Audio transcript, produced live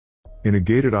In a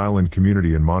gated island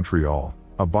community in Montreal,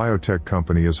 a biotech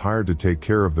company is hired to take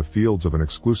care of the fields of an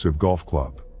exclusive golf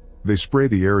club. They spray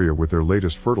the area with their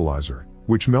latest fertilizer,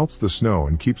 which melts the snow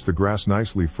and keeps the grass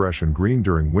nicely fresh and green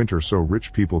during winter so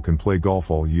rich people can play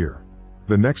golf all year.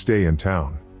 The next day in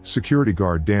town, security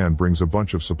guard Dan brings a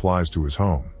bunch of supplies to his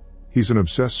home. He's an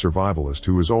obsessed survivalist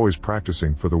who is always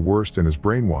practicing for the worst and is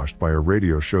brainwashed by a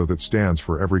radio show that stands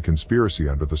for every conspiracy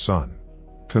under the sun.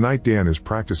 Tonight Dan is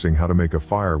practicing how to make a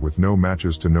fire with no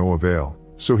matches to no avail,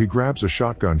 so he grabs a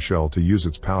shotgun shell to use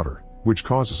its powder, which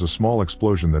causes a small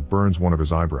explosion that burns one of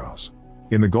his eyebrows.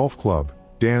 In the golf club,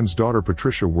 Dan's daughter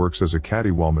Patricia works as a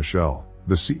caddy while Michelle,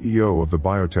 the CEO of the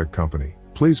biotech company,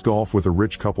 plays golf with a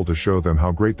rich couple to show them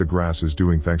how great the grass is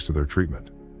doing thanks to their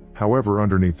treatment. However,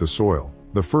 underneath the soil,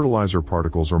 the fertilizer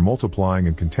particles are multiplying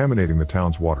and contaminating the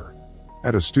town's water.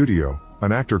 At a studio,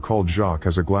 an actor called Jacques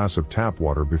has a glass of tap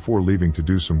water before leaving to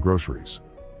do some groceries.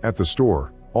 At the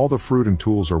store, all the fruit and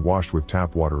tools are washed with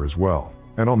tap water as well,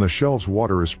 and on the shelves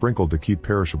water is sprinkled to keep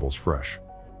perishables fresh.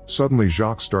 Suddenly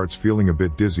Jacques starts feeling a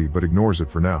bit dizzy but ignores it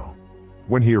for now.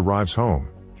 When he arrives home,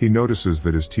 he notices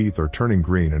that his teeth are turning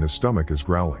green and his stomach is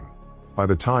growling. By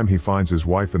the time he finds his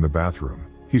wife in the bathroom,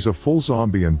 he's a full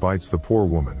zombie and bites the poor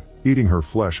woman, eating her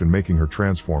flesh and making her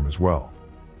transform as well.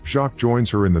 Jacques joins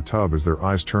her in the tub as their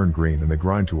eyes turn green and they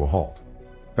grind to a halt.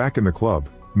 Back in the club,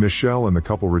 Michelle and the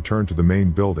couple return to the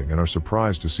main building and are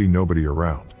surprised to see nobody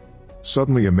around.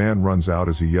 Suddenly a man runs out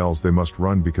as he yells they must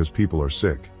run because people are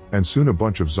sick, and soon a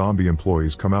bunch of zombie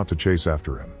employees come out to chase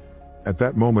after him. At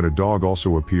that moment a dog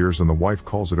also appears and the wife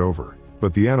calls it over,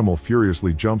 but the animal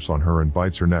furiously jumps on her and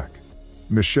bites her neck.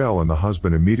 Michelle and the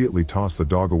husband immediately toss the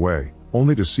dog away,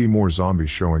 only to see more zombies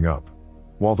showing up.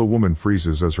 While the woman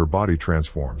freezes as her body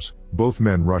transforms, both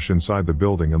men rush inside the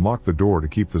building and lock the door to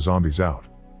keep the zombies out.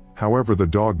 However, the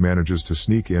dog manages to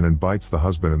sneak in and bites the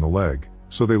husband in the leg,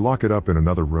 so they lock it up in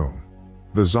another room.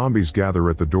 The zombies gather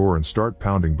at the door and start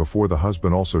pounding before the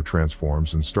husband also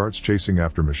transforms and starts chasing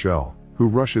after Michelle, who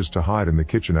rushes to hide in the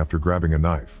kitchen after grabbing a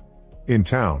knife. In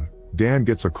town, Dan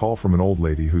gets a call from an old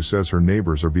lady who says her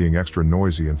neighbors are being extra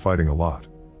noisy and fighting a lot.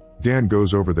 Dan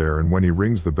goes over there and when he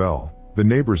rings the bell, the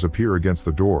neighbors appear against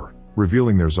the door,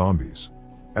 revealing they're zombies.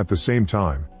 At the same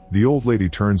time, the old lady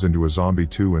turns into a zombie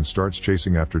too and starts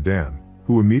chasing after Dan,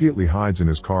 who immediately hides in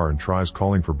his car and tries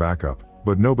calling for backup,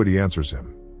 but nobody answers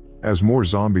him. As more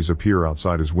zombies appear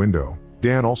outside his window,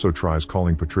 Dan also tries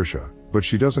calling Patricia, but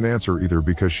she doesn't answer either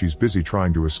because she's busy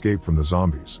trying to escape from the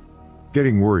zombies.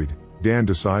 Getting worried, Dan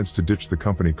decides to ditch the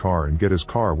company car and get his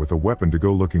car with a weapon to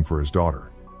go looking for his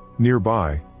daughter.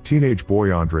 Nearby, teenage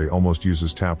boy Andre almost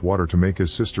uses tap water to make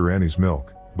his sister Annie's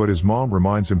milk, but his mom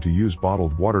reminds him to use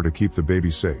bottled water to keep the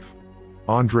baby safe.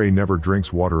 Andre never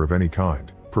drinks water of any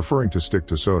kind, preferring to stick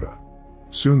to soda.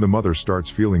 Soon the mother starts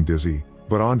feeling dizzy,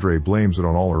 but Andre blames it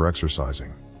on all her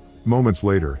exercising. Moments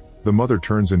later, the mother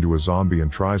turns into a zombie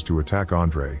and tries to attack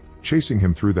Andre, chasing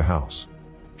him through the house.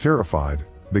 Terrified,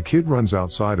 the kid runs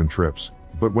outside and trips,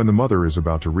 but when the mother is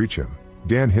about to reach him,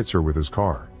 Dan hits her with his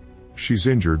car. She's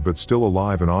injured but still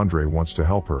alive and Andre wants to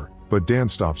help her, but Dan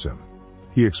stops him.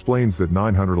 He explains that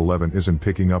 911 isn't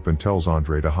picking up and tells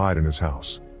Andre to hide in his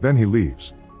house. Then he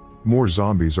leaves. More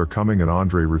zombies are coming and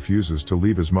Andre refuses to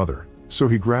leave his mother, so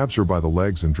he grabs her by the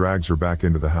legs and drags her back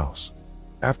into the house.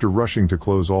 After rushing to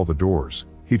close all the doors,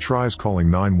 he tries calling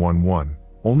 911,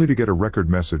 only to get a record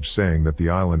message saying that the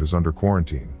island is under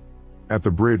quarantine. At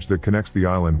the bridge that connects the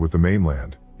island with the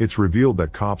mainland, it's revealed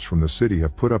that cops from the city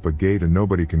have put up a gate and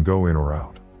nobody can go in or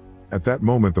out. At that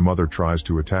moment the mother tries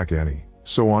to attack Annie,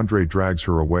 so Andre drags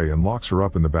her away and locks her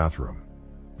up in the bathroom.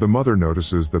 The mother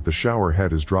notices that the shower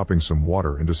head is dropping some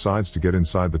water and decides to get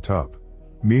inside the tub.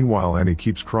 Meanwhile Annie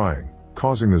keeps crying,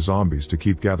 causing the zombies to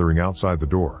keep gathering outside the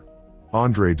door.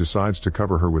 Andre decides to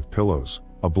cover her with pillows,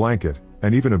 a blanket,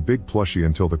 and even a big plushie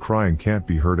until the crying can't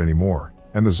be heard anymore,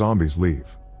 and the zombies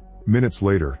leave. Minutes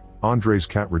later, Andre's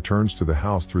cat returns to the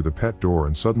house through the pet door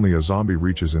and suddenly a zombie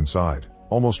reaches inside,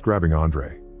 almost grabbing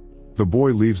Andre. The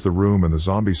boy leaves the room and the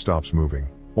zombie stops moving,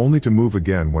 only to move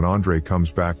again when Andre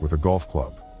comes back with a golf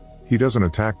club. He doesn't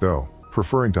attack though,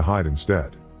 preferring to hide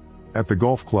instead. At the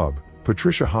golf club,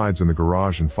 Patricia hides in the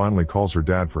garage and finally calls her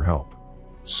dad for help.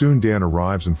 Soon Dan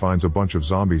arrives and finds a bunch of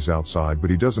zombies outside, but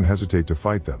he doesn't hesitate to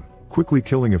fight them, quickly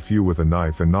killing a few with a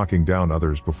knife and knocking down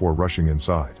others before rushing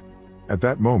inside. At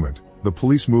that moment, the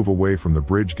police move away from the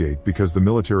bridge gate because the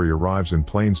military arrives in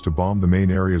planes to bomb the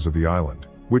main areas of the island,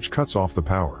 which cuts off the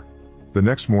power. The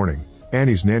next morning,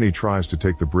 Annie's nanny tries to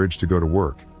take the bridge to go to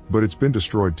work, but it's been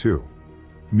destroyed too.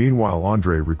 Meanwhile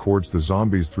Andre records the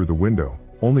zombies through the window,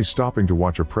 only stopping to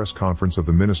watch a press conference of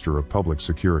the Minister of Public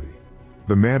Security.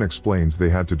 The man explains they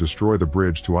had to destroy the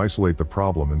bridge to isolate the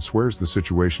problem and swears the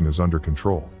situation is under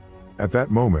control. At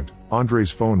that moment,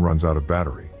 Andre's phone runs out of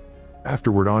battery.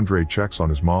 Afterward, Andre checks on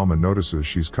his mom and notices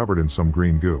she's covered in some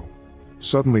green goo.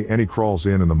 Suddenly Annie crawls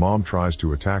in and the mom tries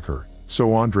to attack her,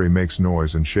 so Andre makes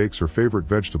noise and shakes her favorite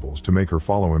vegetables to make her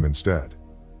follow him instead.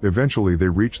 Eventually they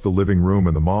reach the living room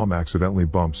and the mom accidentally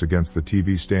bumps against the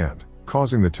TV stand,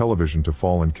 causing the television to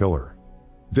fall and kill her.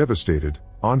 Devastated,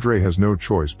 Andre has no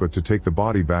choice but to take the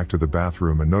body back to the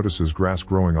bathroom and notices grass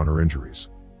growing on her injuries.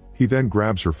 He then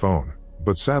grabs her phone,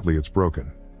 but sadly it's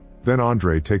broken. Then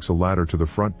Andre takes a ladder to the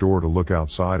front door to look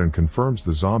outside and confirms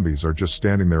the zombies are just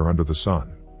standing there under the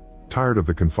sun. Tired of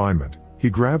the confinement, he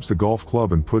grabs the golf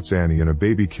club and puts Annie in a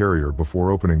baby carrier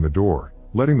before opening the door,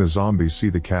 letting the zombies see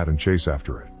the cat and chase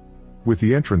after it. With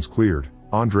the entrance cleared,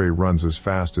 Andre runs as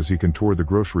fast as he can toward the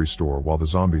grocery store while the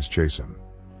zombies chase him.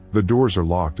 The doors are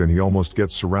locked and he almost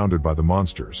gets surrounded by the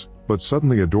monsters, but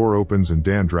suddenly a door opens and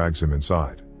Dan drags him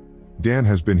inside. Dan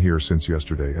has been here since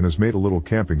yesterday and has made a little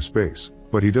camping space,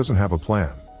 but he doesn't have a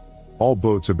plan. All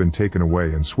boats have been taken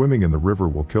away and swimming in the river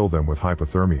will kill them with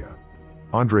hypothermia.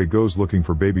 Andre goes looking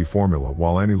for baby formula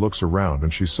while Annie looks around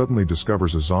and she suddenly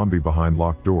discovers a zombie behind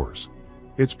locked doors.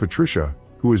 It's Patricia,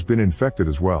 who has been infected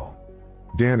as well.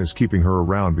 Dan is keeping her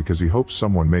around because he hopes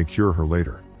someone may cure her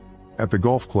later. At the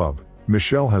golf club,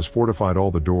 Michel has fortified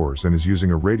all the doors and is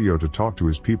using a radio to talk to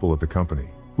his people at the company,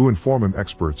 who inform him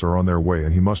experts are on their way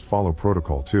and he must follow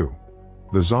protocol too.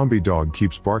 The zombie dog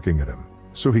keeps barking at him,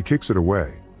 so he kicks it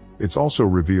away. It's also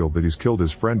revealed that he's killed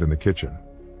his friend in the kitchen.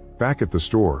 Back at the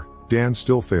store, Dan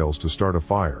still fails to start a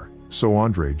fire, so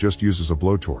Andre just uses a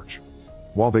blowtorch.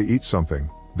 While they eat something,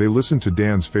 they listen to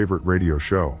Dan's favorite radio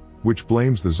show, which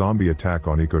blames the zombie attack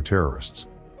on eco-terrorists.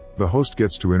 The host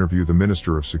gets to interview the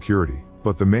Minister of Security,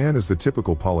 but the man is the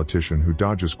typical politician who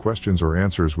dodges questions or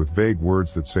answers with vague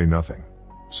words that say nothing.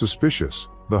 Suspicious,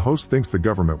 the host thinks the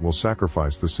government will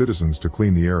sacrifice the citizens to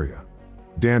clean the area.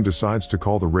 Dan decides to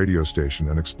call the radio station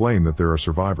and explain that there are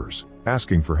survivors,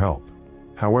 asking for help.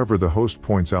 However, the host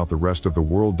points out the rest of the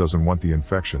world doesn't want the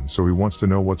infection, so he wants to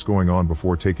know what's going on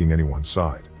before taking anyone's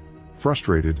side.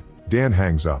 Frustrated, Dan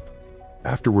hangs up.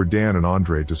 Afterward, Dan and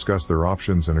Andre discuss their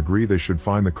options and agree they should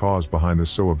find the cause behind this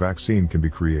so a vaccine can be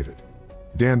created.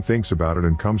 Dan thinks about it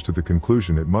and comes to the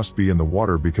conclusion it must be in the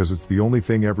water because it's the only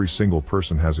thing every single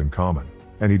person has in common,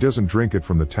 and he doesn't drink it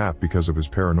from the tap because of his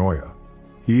paranoia.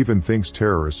 He even thinks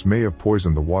terrorists may have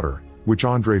poisoned the water, which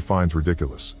Andre finds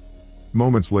ridiculous.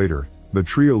 Moments later, the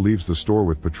trio leaves the store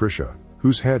with Patricia,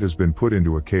 whose head has been put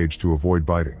into a cage to avoid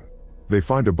biting. They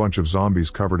find a bunch of zombies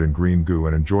covered in green goo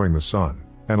and enjoying the sun,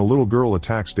 and a little girl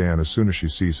attacks Dan as soon as she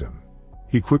sees him.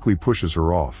 He quickly pushes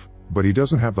her off, but he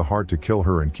doesn't have the heart to kill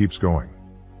her and keeps going.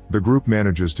 The group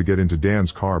manages to get into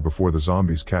Dan's car before the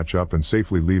zombies catch up and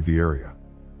safely leave the area.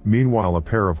 Meanwhile, a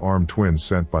pair of armed twins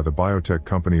sent by the biotech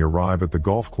company arrive at the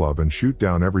golf club and shoot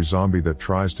down every zombie that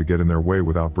tries to get in their way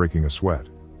without breaking a sweat.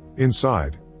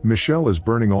 Inside, Michel is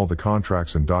burning all the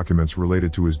contracts and documents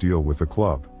related to his deal with the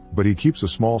club, but he keeps a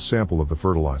small sample of the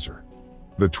fertilizer.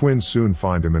 The twins soon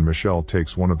find him and Michel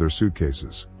takes one of their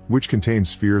suitcases, which contains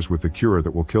spheres with the cure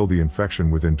that will kill the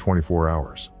infection within 24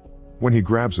 hours. When he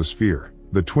grabs a sphere,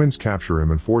 the twins capture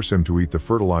him and force him to eat the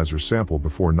fertilizer sample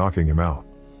before knocking him out.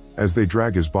 As they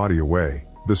drag his body away,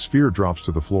 the sphere drops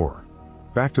to the floor.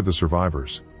 Back to the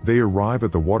survivors, they arrive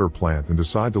at the water plant and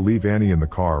decide to leave Annie in the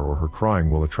car or her crying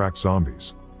will attract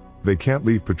zombies. They can't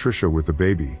leave Patricia with the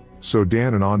baby, so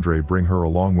Dan and Andre bring her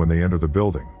along when they enter the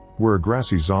building, where a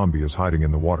grassy zombie is hiding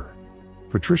in the water.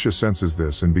 Patricia senses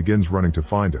this and begins running to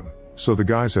find him, so the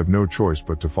guys have no choice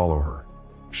but to follow her.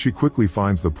 She quickly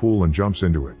finds the pool and jumps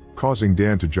into it, causing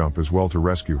Dan to jump as well to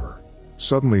rescue her.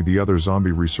 Suddenly the other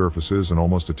zombie resurfaces and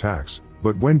almost attacks,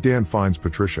 but when Dan finds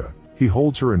Patricia, he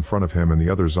holds her in front of him and the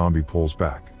other zombie pulls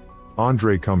back.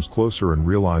 Andre comes closer and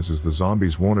realizes the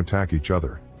zombies won't attack each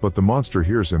other, but the monster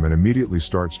hears him and immediately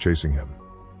starts chasing him.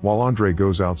 While Andre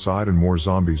goes outside and more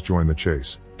zombies join the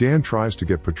chase, Dan tries to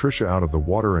get Patricia out of the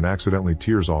water and accidentally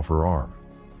tears off her arm.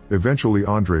 Eventually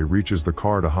Andre reaches the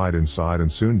car to hide inside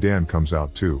and soon Dan comes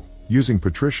out too, using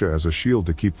Patricia as a shield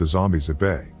to keep the zombies at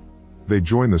bay. They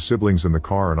join the siblings in the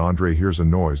car and Andre hears a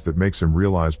noise that makes him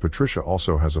realize Patricia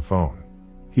also has a phone.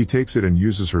 He takes it and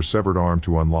uses her severed arm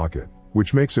to unlock it,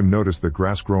 which makes him notice the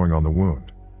grass growing on the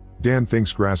wound. Dan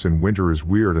thinks grass in winter is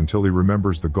weird until he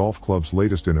remembers the golf club's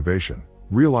latest innovation,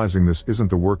 realizing this isn't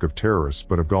the work of terrorists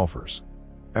but of golfers.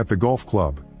 At the golf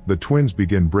club, the twins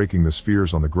begin breaking the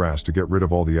spheres on the grass to get rid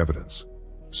of all the evidence.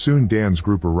 Soon Dan's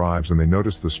group arrives and they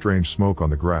notice the strange smoke on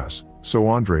the grass, so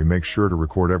Andre makes sure to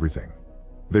record everything.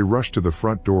 They rush to the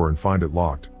front door and find it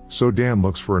locked, so Dan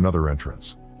looks for another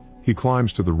entrance. He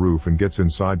climbs to the roof and gets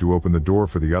inside to open the door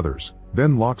for the others,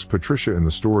 then locks Patricia in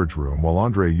the storage room while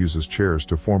Andre uses chairs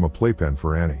to form a playpen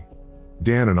for Annie.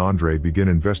 Dan and Andre begin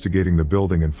investigating the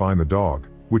building and find the dog,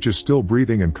 which is still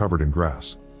breathing and covered in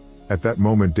grass. At that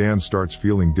moment Dan starts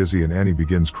feeling dizzy and Annie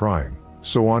begins crying,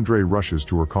 so Andre rushes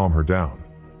to calm her down.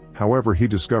 However, he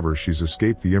discovers she's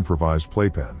escaped the improvised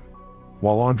playpen.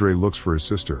 While Andre looks for his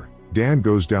sister, Dan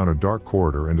goes down a dark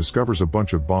corridor and discovers a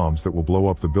bunch of bombs that will blow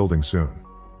up the building soon.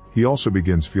 He also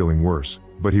begins feeling worse,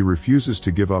 but he refuses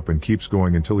to give up and keeps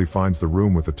going until he finds the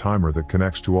room with a timer that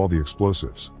connects to all the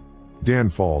explosives. Dan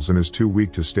falls and is too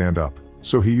weak to stand up,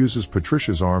 so he uses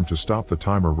Patricia's arm to stop the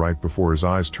timer right before his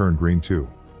eyes turn green too.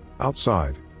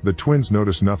 Outside, the twins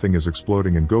notice nothing is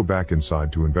exploding and go back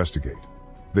inside to investigate.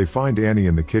 They find Annie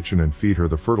in the kitchen and feed her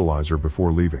the fertilizer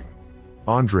before leaving.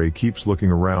 Andre keeps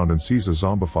looking around and sees a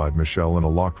zombified Michelle in a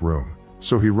locked room,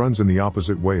 so he runs in the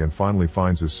opposite way and finally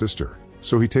finds his sister,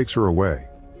 so he takes her away.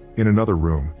 In another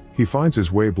room, he finds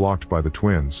his way blocked by the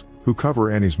twins, who cover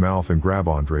Annie's mouth and grab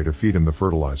Andre to feed him the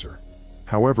fertilizer.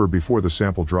 However, before the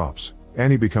sample drops,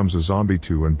 Annie becomes a zombie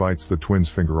too and bites the twin's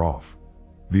finger off.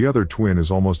 The other twin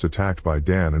is almost attacked by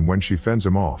Dan, and when she fends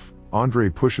him off, Andre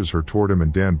pushes her toward him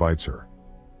and Dan bites her.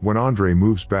 When Andre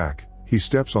moves back, he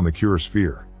steps on the cure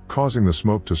sphere, causing the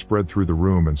smoke to spread through the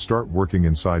room and start working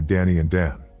inside Danny and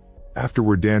Dan.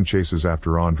 Afterward, Dan chases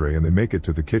after Andre and they make it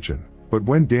to the kitchen, but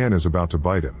when Dan is about to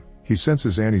bite him, he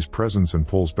senses Annie's presence and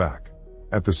pulls back.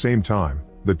 At the same time,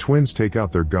 the twins take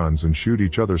out their guns and shoot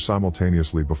each other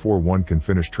simultaneously before one can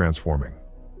finish transforming.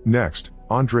 Next,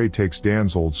 Andre takes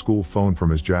Dan's old school phone from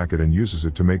his jacket and uses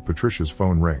it to make Patricia's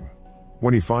phone ring.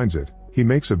 When he finds it, he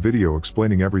makes a video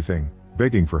explaining everything,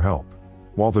 begging for help.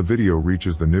 While the video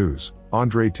reaches the news,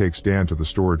 Andre takes Dan to the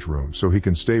storage room so he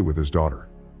can stay with his daughter.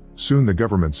 Soon the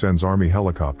government sends army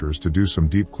helicopters to do some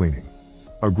deep cleaning.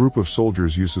 A group of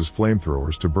soldiers uses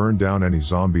flamethrowers to burn down any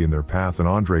zombie in their path, and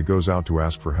Andre goes out to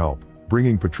ask for help,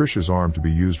 bringing Patricia's arm to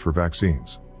be used for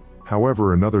vaccines.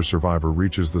 However, another survivor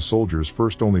reaches the soldiers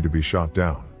first only to be shot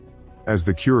down. As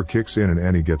the cure kicks in and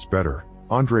Annie gets better,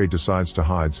 Andre decides to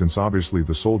hide since obviously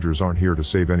the soldiers aren't here to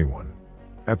save anyone.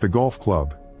 At the golf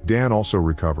club, Dan also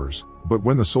recovers, but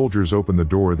when the soldiers open the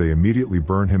door they immediately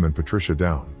burn him and Patricia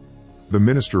down. The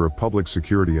Minister of Public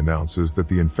Security announces that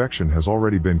the infection has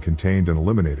already been contained and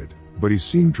eliminated, but he's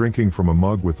seen drinking from a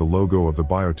mug with the logo of the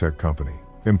biotech company,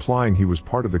 implying he was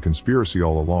part of the conspiracy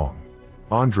all along.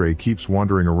 Andre keeps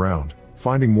wandering around,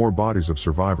 finding more bodies of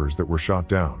survivors that were shot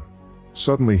down.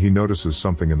 Suddenly he notices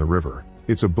something in the river.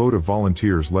 It's a boat of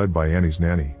volunteers led by Annie's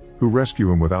nanny, who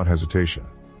rescue him without hesitation.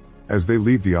 As they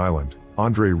leave the island,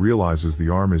 Andre realizes the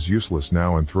arm is useless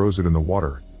now and throws it in the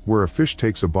water, where a fish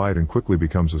takes a bite and quickly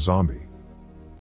becomes a zombie.